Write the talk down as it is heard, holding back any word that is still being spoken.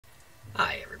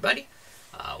Hi everybody,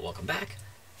 welcome back.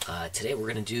 Today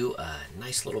we're going to do a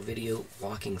nice little video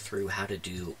walking through how to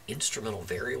do instrumental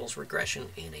variables regression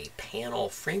in a panel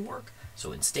framework.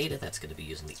 So in Stata, that's going to be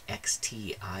using the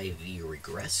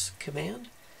xtivreg command.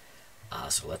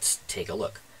 So let's take a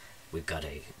look. We've got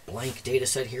a blank data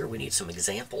set here. We need some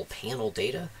example panel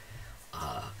data.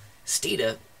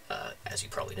 Stata, as you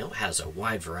probably know, has a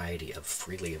wide variety of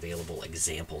freely available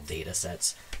example data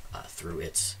sets through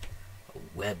its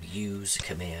webuse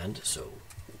command. So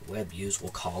webuse will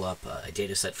call up a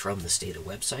data set from the Stata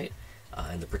website.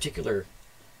 And the particular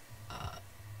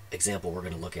example we're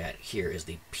going to look at here is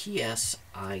the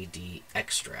psid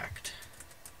extract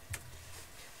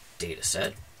data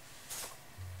set,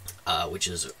 which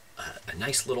is a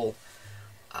nice little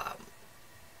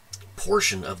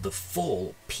portion of the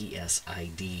full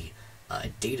psid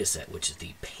data set, which is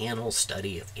the panel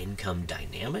study of income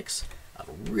dynamics. A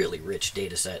really rich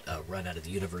data set run out of the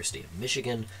University of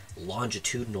Michigan,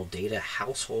 longitudinal data,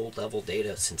 household level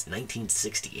data since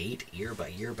 1968, year by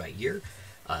year by year.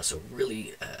 So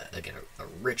really, again, a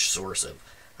rich source of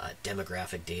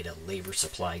demographic data, labor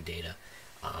supply data,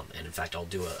 and in fact I'll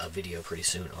do a video pretty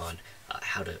soon on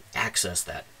how to access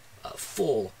that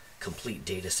full, complete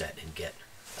data set and get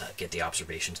the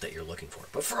observations that you're looking for.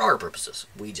 But for our purposes,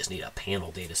 we just need a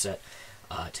panel data set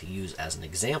to use as an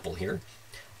example here.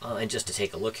 And just to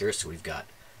take a look here, so we've got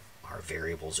our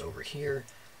variables over here.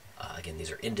 Again,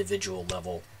 these are individual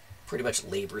level, pretty much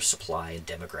labor supply and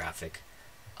demographic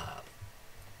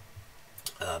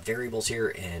variables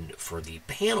here. And for the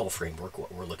panel framework,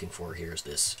 what we're looking for here is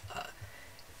this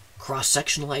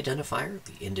cross-sectional identifier,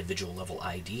 the individual level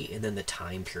ID, and then the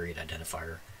time period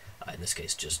identifier, in this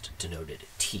case just denoted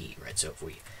T, right? So if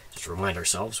we just remind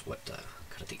ourselves what kind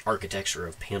of the architecture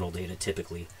of panel data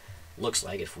typically looks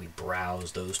like if we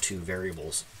browse those two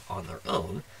variables on their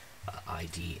own,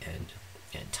 ID and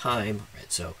time,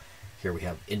 right? So here we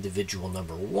have individual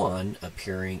number 1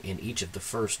 appearing in each of the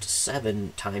first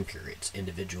 7 time periods.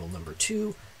 Individual number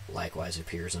 2 likewise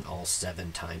appears in all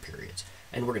 7 time periods.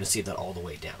 And we're going to see that all the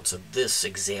way down. So this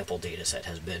example data set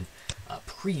has been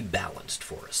pre-balanced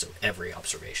for us. So every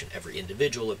observation, every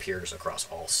individual appears across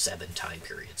all 7 time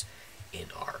periods in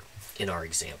our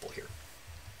example here.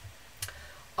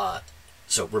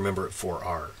 So remember, for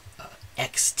our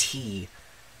xt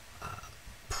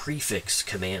prefix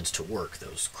commands to work,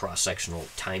 those cross-sectional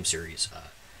time series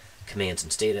commands in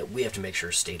Stata, we have to make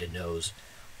sure Stata knows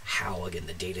how, again,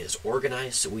 the data is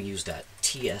organized. So we use that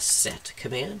tsset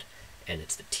command, and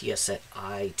it's the tsset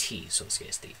it. So in this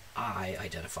case, the I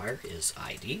identifier is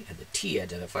ID, and the T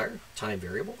identifier, time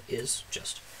variable, is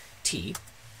just T.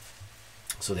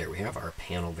 So there we have our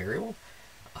panel variable.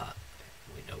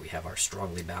 We know we have our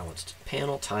strongly balanced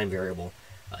panel, time variable,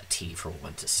 T from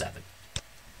 1 to 7.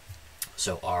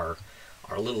 So our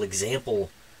little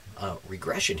example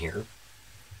regression here,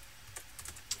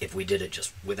 if we did it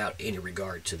just without any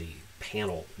regard to the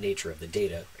panel nature of the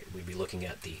data, we'd be looking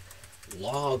at the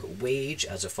log wage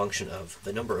as a function of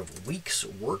the number of weeks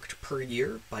worked per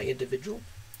year by individual,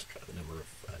 the number of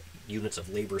units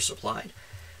of labor supplied.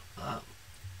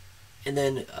 And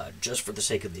then, just for the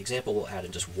sake of the example, we'll add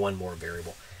in just one more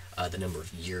variable, the number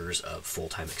of years of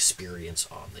full-time experience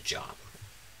on the job.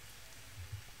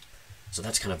 So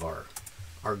that's kind of our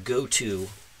go-to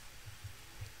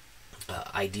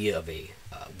idea of a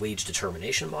wage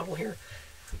determination model here.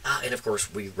 And of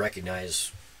course, we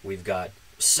recognize we've got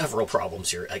several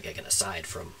problems here, again, aside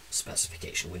from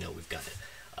specification. We know we've got to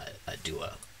do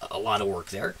a lot of work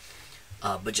there.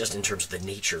 But just in terms of the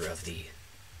nature of the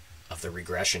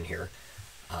regression here,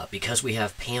 because we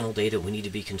have panel data, we need to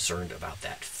be concerned about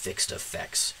that fixed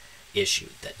effects issue.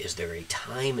 That is, there a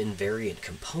time invariant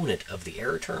component of the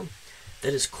error term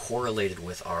that is correlated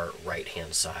with our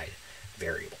right-hand side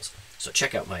variables. So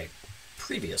check out my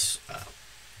previous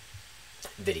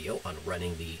video on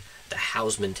running the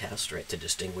Hausman test, right, to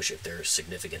distinguish if there's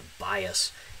significant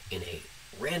bias in a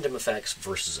random effects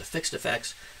versus a fixed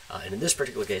effects. And in this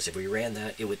particular case, if we ran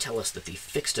that, it would tell us that the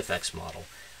fixed effects model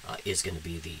is going to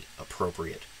be the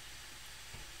appropriate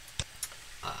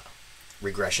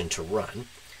regression to run.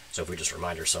 So if we just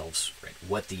remind ourselves, right,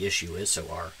 what the issue is, so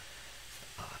our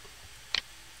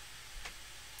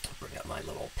bring out my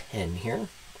little pen here.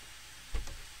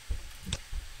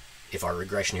 If our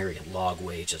regression here, again, log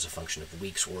wage as a function of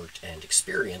weeks worked and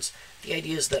experience, the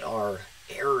idea is that our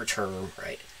error term,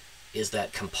 right, is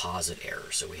that composite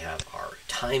error. So we have our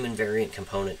time invariant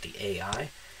component, the AI,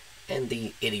 and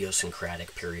the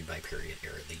idiosyncratic period by period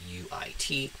error, the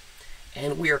UIT.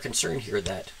 And we are concerned here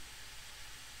that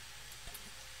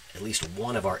at least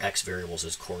one of our x variables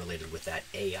is correlated with that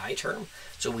AI term,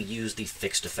 so we use the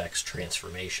fixed effects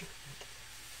transformation.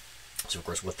 So of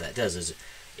course what that does is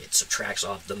it subtracts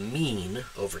off the mean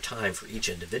over time for each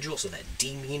individual, so that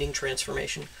demeaning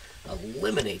transformation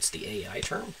eliminates the AI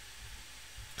term,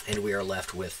 and we are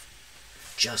left with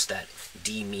just that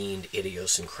demeaned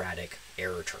idiosyncratic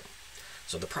error term.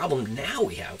 So the problem now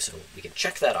we have, so we can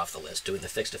check that off the list, doing the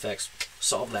fixed effects,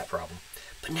 solve that problem,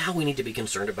 but now we need to be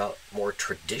concerned about more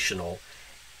traditional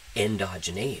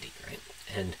endogeneity, right?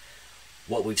 And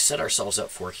what we've set ourselves up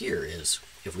for here is,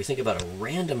 if we think about a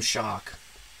random shock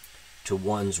to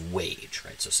one's wage,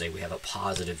 right? So say we have a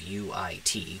positive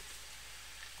UIT,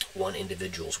 one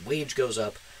individual's wage goes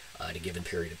up at a given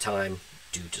period of time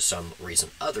due to some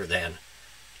reason other than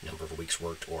number of weeks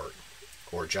worked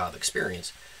or job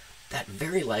experience, that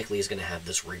very likely is going to have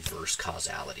this reverse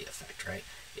causality effect, right?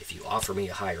 If you offer me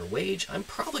a higher wage, I'm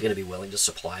probably going to be willing to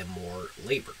supply more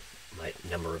labor. My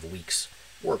number of weeks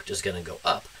worked is going to go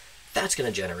up. That's going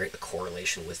to generate a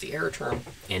correlation with the error term,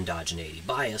 endogeneity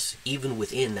bias, even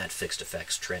within that fixed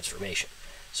effects transformation.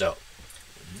 So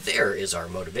there is our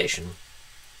motivation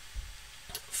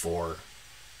for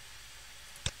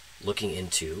looking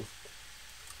into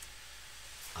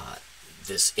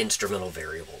this instrumental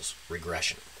variables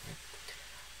regression.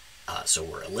 So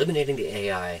we're eliminating the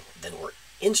AI, then we're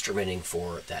instrumenting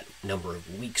for that number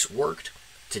of weeks worked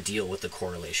to deal with the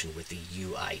correlation with the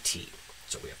UIT.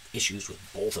 So we have issues with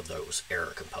both of those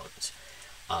error components.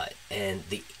 And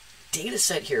the data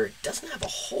set here doesn't have a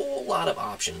whole lot of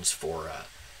options for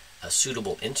a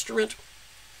suitable instrument.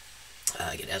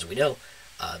 Again, as we know,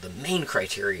 the main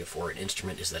criteria for an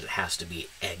instrument is that it has to be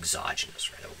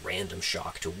exogenous, right? A random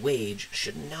shock to wage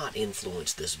should not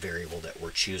influence this variable that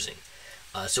we're choosing.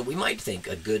 So we might think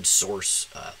a good source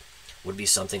would be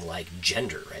something like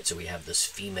gender, right? So we have this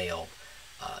female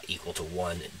equal to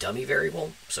 1 dummy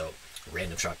variable. So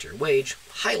random shock to your wage,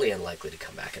 highly unlikely to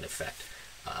come back and affect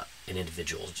an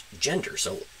individual's gender.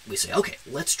 So we say, okay,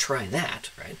 let's try that,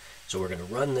 right? So we're going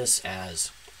to run this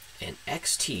as an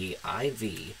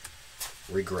xtivreg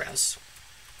regress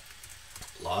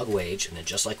log wage, and then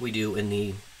just like we do in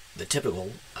the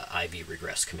typical IV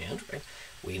regress command, right?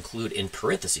 We include in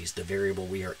parentheses the variable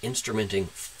we are instrumenting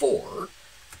for,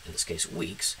 in this case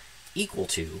weeks, equal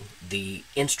to the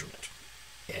instrument.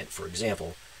 And for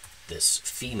example, this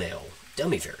female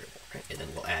dummy variable, right? And then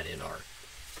we'll add in our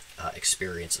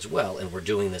experience as well, and we're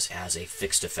doing this as a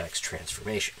fixed effects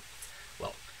transformation.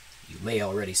 Well, you may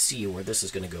already see where this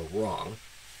is going to go wrong,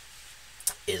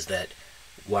 is that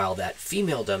while that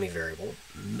female dummy variable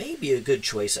may be a good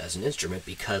choice as an instrument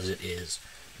because it is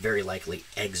very likely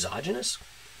exogenous,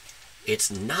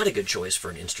 it's not a good choice for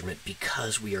an instrument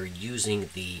because we are using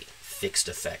the fixed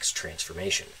effects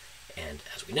transformation. And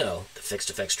as we know, the fixed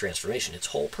effects transformation, its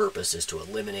whole purpose is to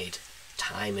eliminate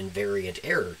time invariant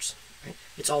errors. Right?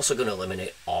 It's also going to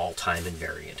eliminate all time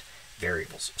invariant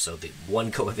variables. So the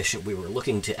one coefficient we were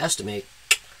looking to estimate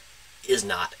is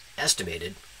not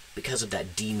estimated because of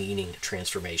that demeaning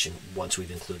transformation once we've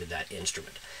included that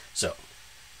instrument. So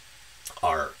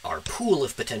our pool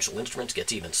of potential instruments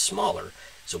gets even smaller,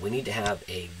 so we need to have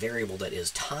a variable that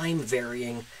is time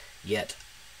varying yet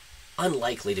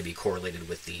unlikely to be correlated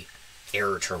with the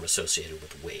error term associated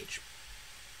with wage.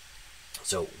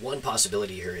 So one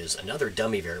possibility here is another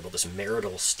dummy variable, this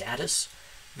marital status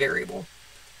variable.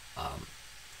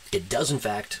 It does in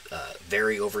fact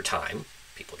vary over time.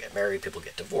 People get married, people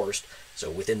get divorced. So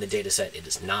within the data set, it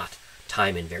is not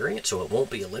time invariant, so it won't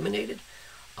be eliminated.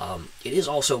 It is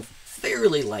also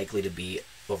fairly likely to be,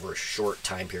 over a short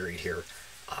time period here,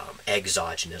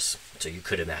 exogenous. So you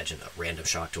could imagine a random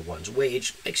shock to one's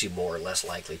wage makes you more or less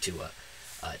likely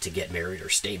to get married or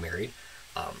stay married.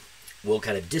 We'll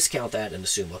kind of discount that and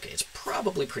assume, okay, it's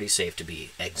probably pretty safe to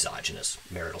be exogenous.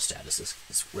 Marital status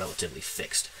is relatively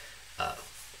fixed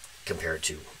compared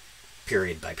to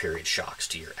period by period shocks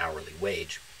to your hourly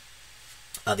wage.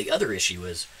 The other issue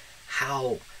is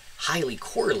how highly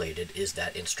correlated is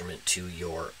that instrument to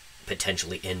your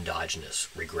potentially endogenous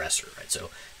regressor, right? So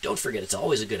don't forget, it's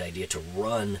always a good idea to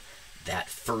run that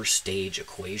first stage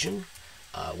equation,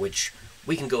 which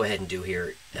we can go ahead and do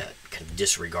here, kind of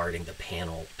disregarding the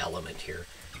panel element here,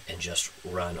 and just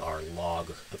run our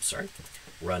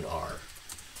run our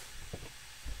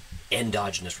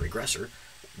endogenous regressor,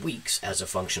 weeks, as a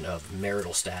function of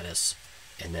marital status,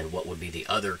 and then what would be the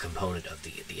other component of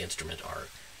the instrument, our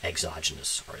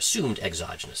exogenous, or assumed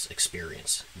exogenous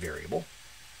experience variable.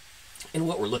 And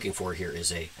what we're looking for here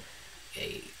is a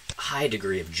high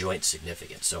degree of joint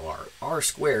significance. So our R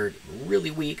squared,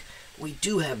 really weak. We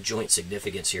do have joint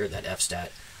significance here, that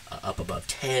f-stat up above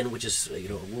 10, which is a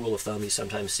rule of thumb you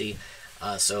sometimes see.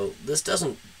 So this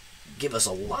doesn't give us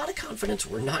a lot of confidence.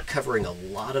 We're not covering a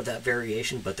lot of that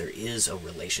variation, but there is a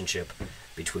relationship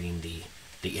between the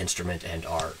instrument and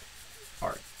our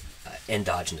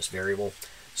endogenous variable.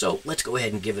 So let's go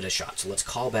ahead and give it a shot. So let's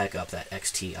call back up that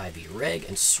xtivreg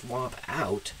and swap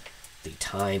out the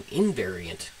time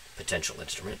invariant potential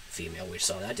instrument, female, we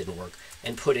saw that didn't work,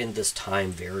 and put in this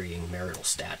time varying marital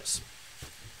status.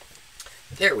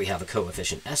 There we have a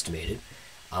coefficient estimated.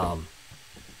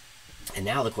 And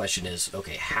now the question is,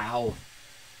 okay, how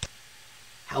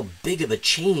big of a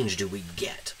change do we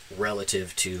get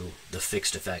relative to the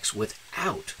fixed effects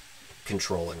without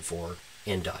controlling for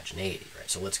endogeneity, right?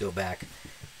 So let's go back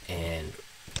and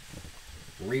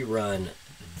rerun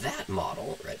that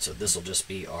model, right? So this will just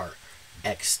be our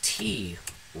xtivreg,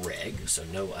 so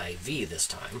no IV this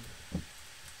time,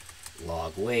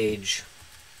 log wage,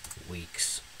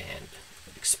 weeks, and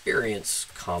experience,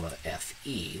 comma,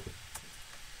 FE.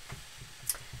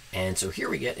 And so here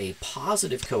we get a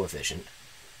positive coefficient,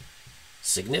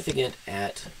 significant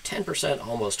at 10%,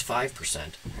 almost 5%,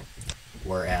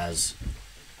 whereas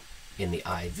in the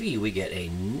IV we get a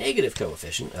negative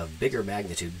coefficient of bigger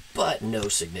magnitude, but no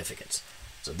significance.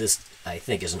 So this, I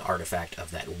think, is an artifact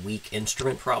of that weak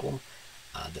instrument problem.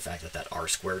 The fact that R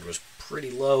squared was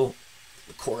pretty low,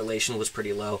 the correlation was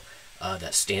pretty low,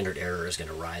 that standard error is going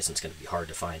to rise and it's going to be hard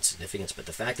to find significance. But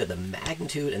the fact that the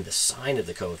magnitude and the sign of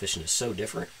the coefficient is so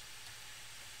different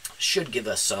should give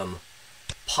us some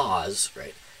pause,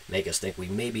 right? Make us think we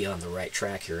may be on the right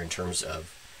track here in terms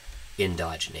of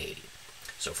endogeneity.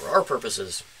 So for our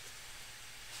purposes,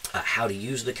 how to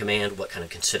use the command, what kind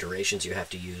of considerations you have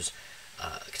to use,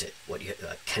 what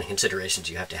kind of considerations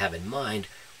you have to have in mind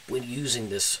when using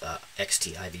this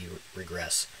xtiv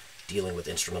regress, dealing with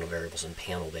instrumental variables and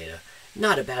panel data.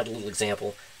 Not a bad little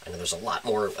example. I know there's a lot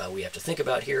more we have to think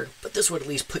about here, but this would at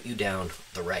least put you down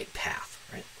the right path,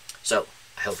 right? So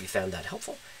I hope you found that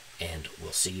helpful, and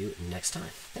we'll see you next time.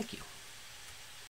 Thank you.